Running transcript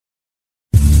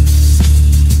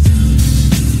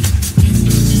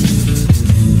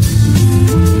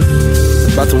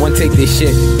this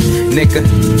shit, nigga.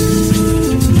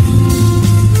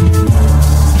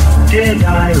 Dear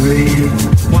diary,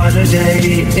 what a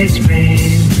day it's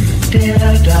been. Dear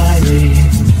diary,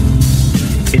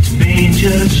 it's been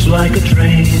just like a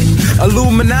train.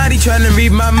 Illuminati trying to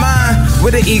read my mind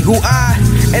with an eagle eye,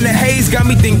 and the haze got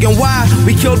me thinking why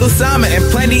we killed Osama and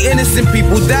plenty innocent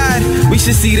people died. We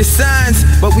should see the signs,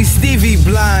 but we Stevie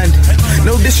blind.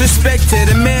 No disrespect to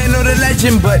the man or the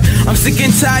legend, but I'm sick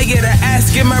and tired of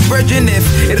asking my brethren if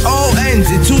it all ends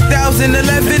in 2011.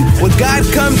 Would God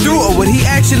come through, or would he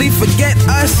actually forget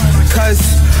us? Cause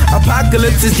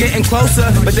apocalypse is getting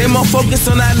closer, but they more focused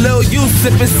on that little youth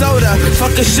sipping soda.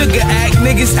 Fuck a sugar act,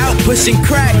 niggas out pushing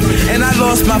crack, and I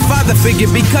lost my father figure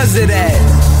because of that.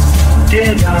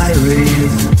 Dear diary,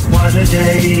 what a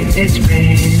day it's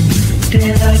been.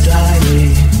 Dear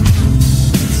diary,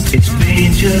 it's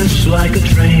been just like a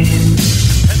train.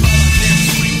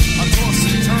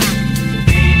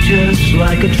 Been just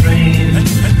like a train.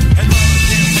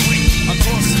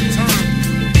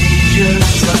 Been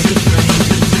just like a train.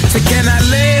 So can I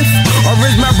live, or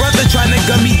is my brother trying to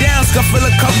gun me down? Scuffle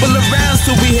a couple of rounds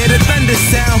till we hear the thunder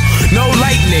sound. No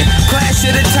lightning, clash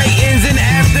of the titans, and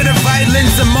after the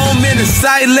violence, a moment of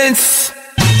silence.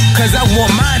 Cause I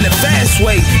want mine the fast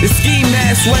way, the ski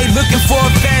mask way, looking for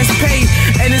a fast pay.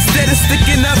 And instead of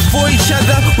sticking up for each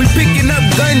other, we picking up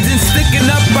guns and sticking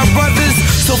up our brothers.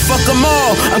 So fuck them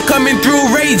all, I'm coming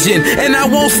through raging, and I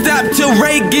won't stop till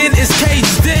Reagan is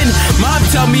caged in. Mom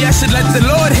tell me I should let the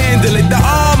Lord handle it. The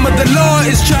arm of the Lord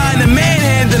is trying to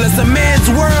manhandle us, a man's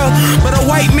world, but a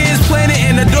white man's planet,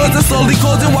 and the doors are slowly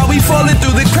closing while we falling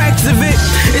through the cracks of it.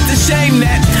 It's a shame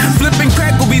that flipping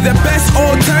crack will be the best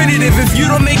alternative if you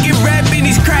don't make it rap in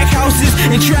these crack houses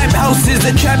and trap houses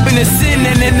that trapping us in,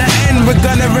 and in the end we're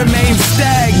gonna remain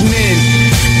stagnant.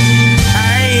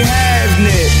 I ain't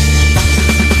having it.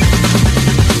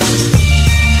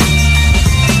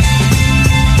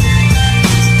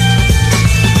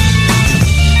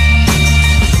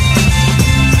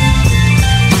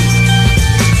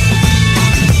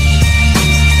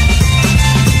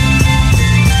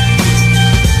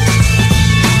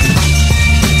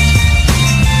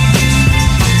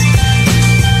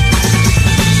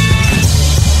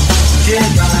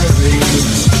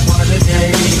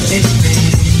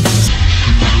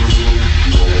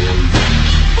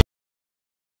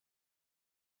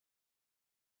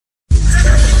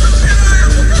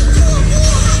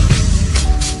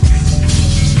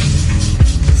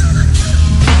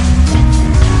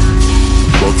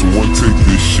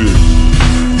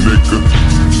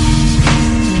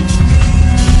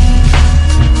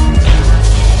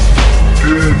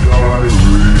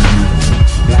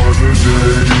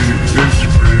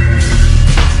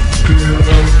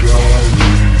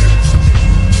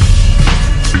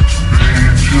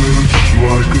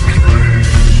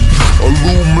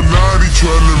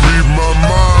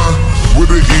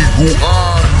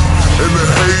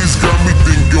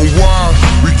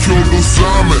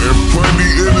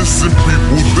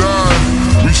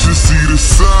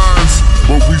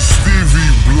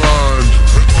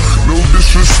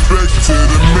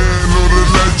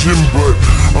 But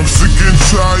I'm sick and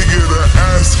tired of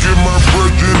asking my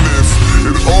brethren if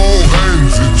it all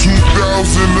ends in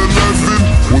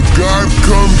 2011. Would God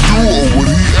come through, or would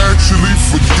he actually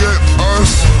forget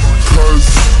us? Cause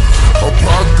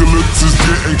apocalypse is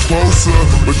getting closer,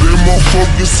 but they more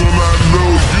focused on that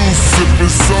little youth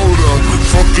sipping soda.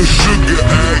 Fuck a sugar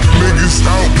act, niggas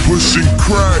out pushing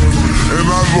crack, and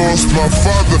I lost my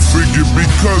father figure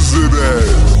because of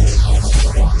that.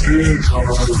 Dear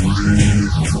diary,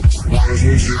 what a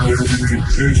day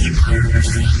it's been.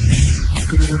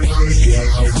 Dear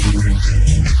diary,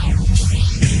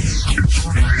 it's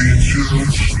been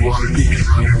just like a train.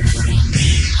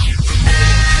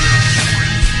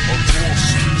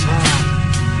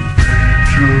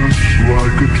 Just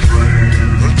like a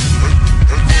train.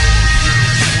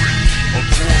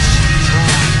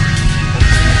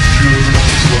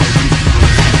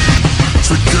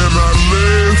 So can I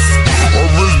live, or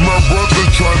is my brother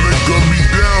trying to gun me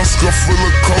down? Scuffle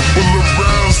a couple of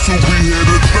rounds till we hear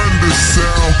the thunder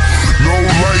sound. No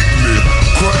lightning,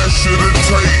 clash of the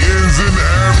titans, and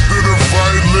after the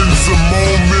violence, a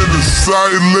moment of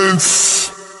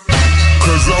silence.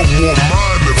 Cause I want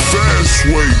mine the fast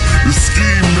way, the ski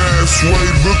mask way,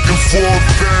 looking for a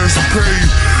fast pay.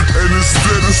 And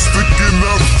instead of sticking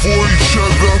up for each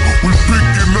other, we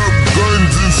picking up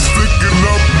guns and sticking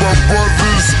up our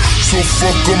brothers. So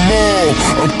fuck them all,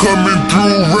 I'm coming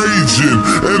through raging,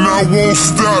 and I won't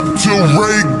stop till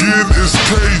Reagan is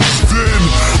caged in.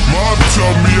 Mom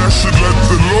tell me I should let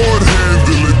the Lord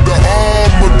handle it. The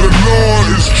arm of the Lord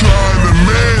is trying to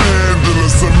manhandle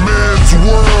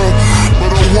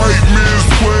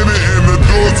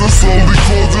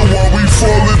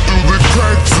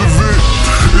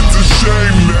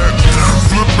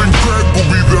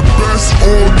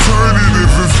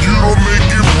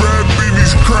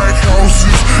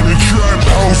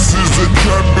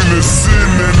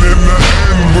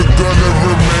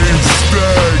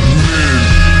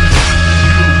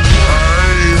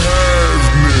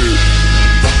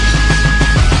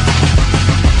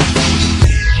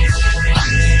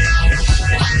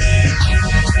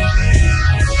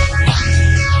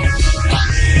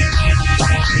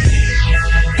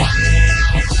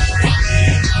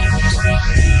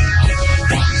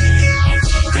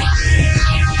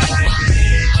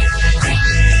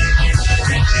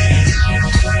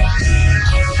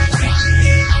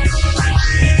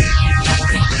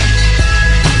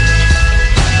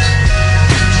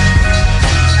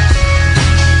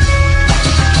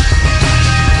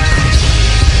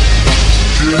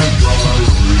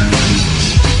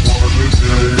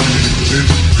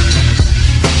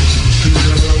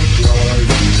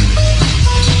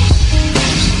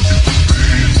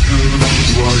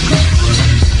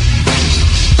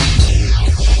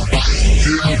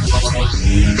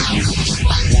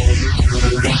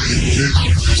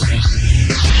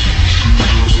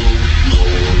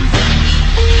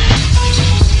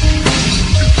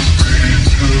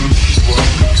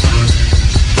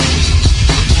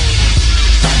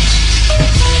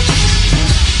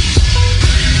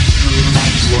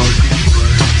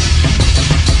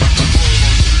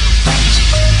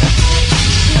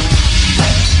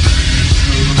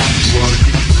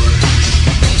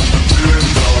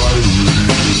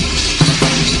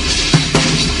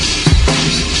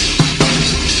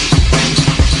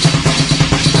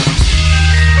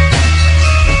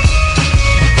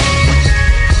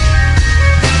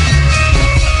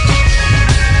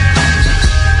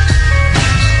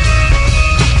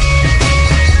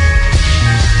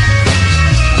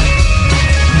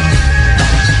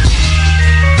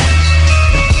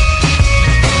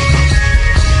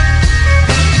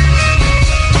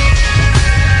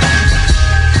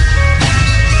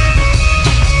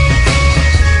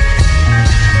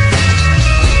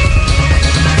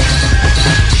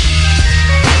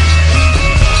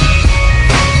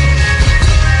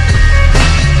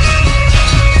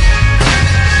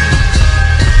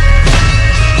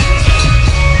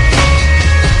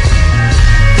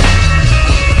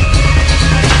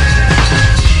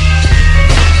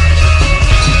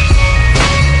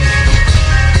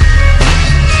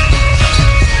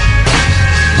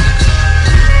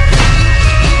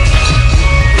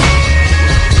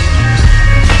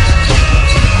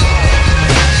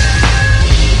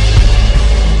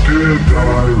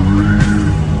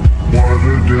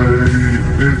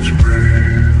It's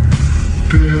been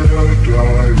dear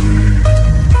diary.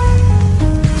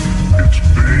 It's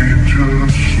been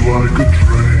just like a dream.